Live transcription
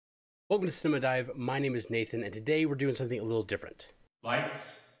Welcome to Cinema Dive. My name is Nathan, and today we're doing something a little different.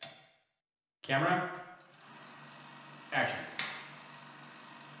 Lights, camera, action.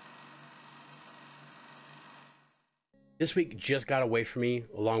 This week just got away from me.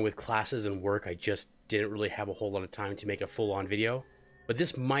 Along with classes and work, I just didn't really have a whole lot of time to make a full-on video. But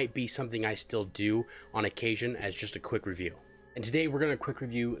this might be something I still do on occasion as just a quick review. And today we're going to quick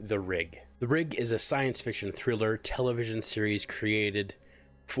review The Rig. The Rig is a science fiction thriller television series created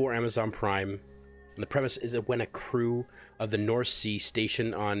for Amazon Prime. And the premise is that when a crew of the North Sea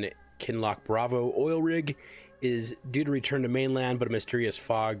stationed on Kinloch Bravo oil rig is due to return to mainland, but a mysterious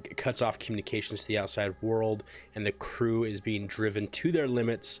fog cuts off communications to the outside world, and the crew is being driven to their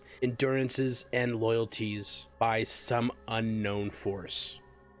limits, endurances, and loyalties by some unknown force.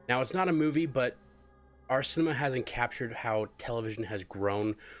 Now, it's not a movie, but our cinema hasn't captured how television has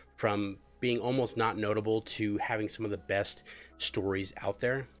grown from being almost not notable to having some of the best stories out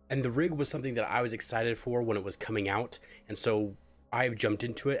there. And The Rig was something that I was excited for when it was coming out, and so I've jumped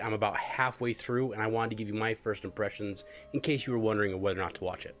into it. I'm about halfway through, and I wanted to give you my first impressions in case you were wondering whether or not to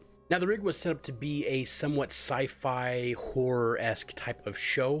watch it. Now, The Rig was set up to be a somewhat sci-fi, horror-esque type of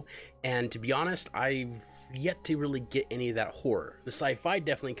show, and to be honest, I've yet to really get any of that horror. The sci-fi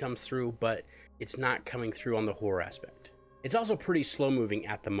definitely comes through, but it's not coming through on the horror aspect. It's also pretty slow-moving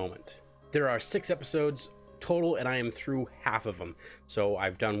at the moment. There are 6 episodes total, and I am through half of them, so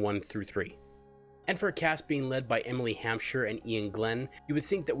I've done 1 through 3. And for a cast being led by Emily Hampshire and Ian Glenn, you would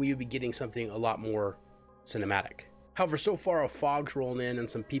think that we would be getting something a lot more cinematic. However, so far a fog's rolling in and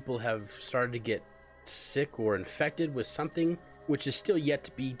some people have started to get sick or infected with something, which is still yet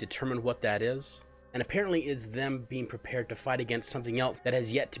to be determined what that is. And apparently it's them being prepared to fight against something else that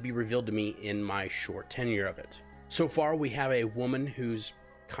has yet to be revealed to me in my short tenure of it. So far we have a woman who's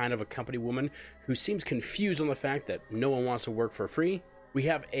kind of a company woman who seems confused on the fact that no one wants to work for free. We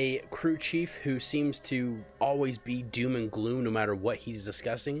have a crew chief who seems to always be doom and gloom no matter what he's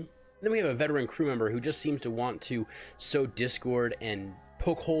discussing. And then we have a veteran crew member who just seems to want to sow discord and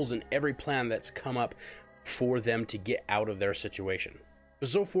poke holes in every plan that's come up for them to get out of their situation.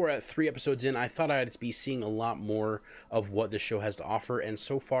 So far at 3 episodes in, I thought I'd be seeing a lot more of what the show has to offer, and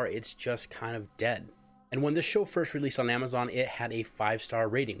so far it's just kind of dead. And when this show first released on Amazon, it had a 5-star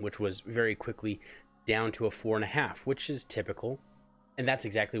rating, which was very quickly down to a 4.5, which is typical. And that's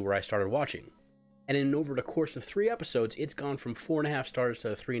exactly where I started watching. And in over the course of 3 episodes, it's gone from 4.5 stars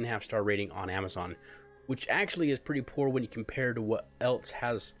to a 3.5-star rating on Amazon, which actually is pretty poor when you compare to what else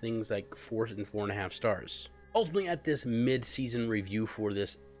has things like 4 and 4.5 stars. Ultimately, at this mid-season review for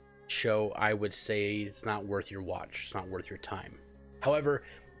this show, I would say it's not worth your watch. It's not worth your time. However,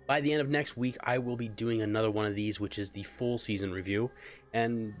 by the end of next week, I will be doing another one of these, which is the full season review,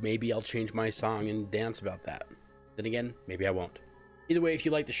 and maybe I'll change my song and dance about that. Then again, maybe I won't. Either way, if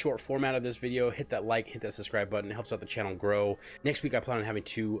you like the short format of this video, hit that like, hit that subscribe button. It helps out the channel grow. Next week, I plan on having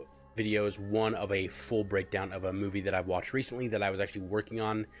 2 videos, one of a full breakdown of a movie that I've watched recently that I was actually working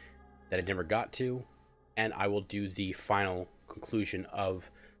on that I never got to, and I will do the final conclusion of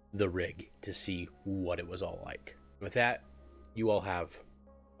The Rig to see what it was all like. With that, you all have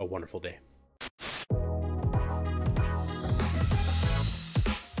a wonderful day.